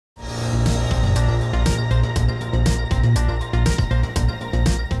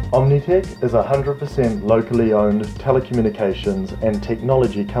Omnitech is a 100% locally owned telecommunications and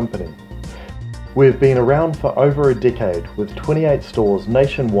technology company. We've been around for over a decade with 28 stores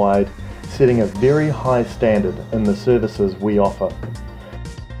nationwide, setting a very high standard in the services we offer.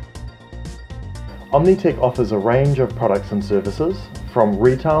 Omnitech offers a range of products and services, from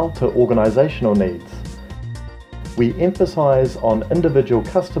retail to organisational needs. We emphasise on individual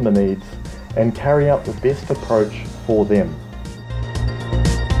customer needs and carry out the best approach for them.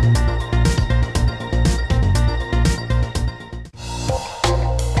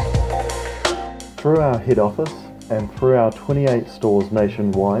 Through our head office and through our 28 stores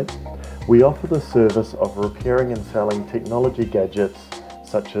nationwide, we offer the service of repairing and selling technology gadgets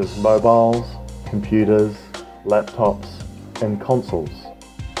such as mobiles, computers, laptops and consoles.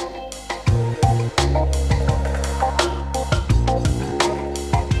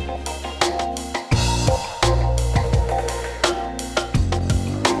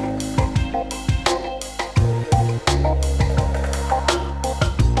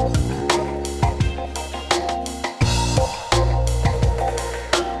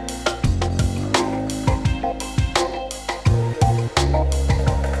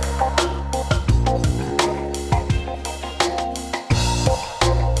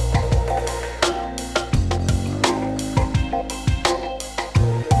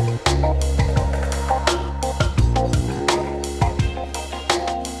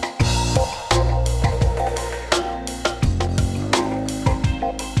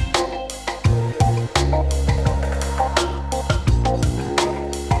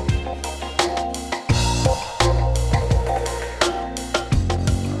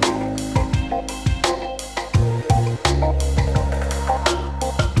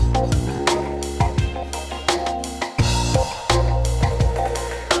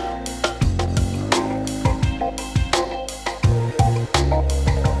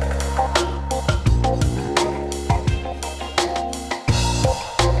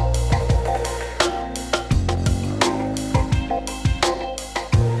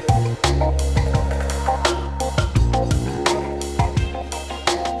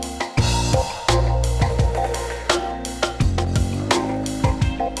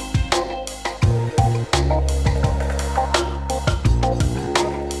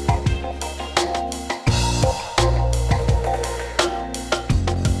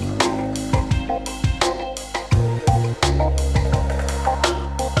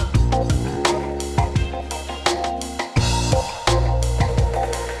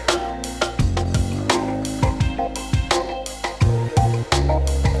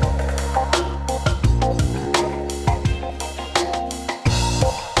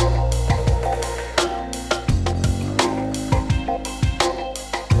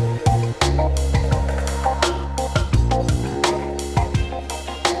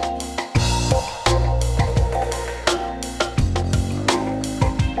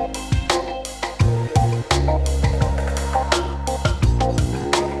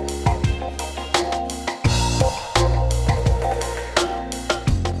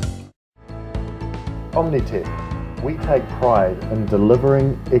 Omnitech, we take pride in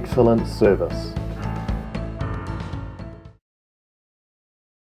delivering excellent service.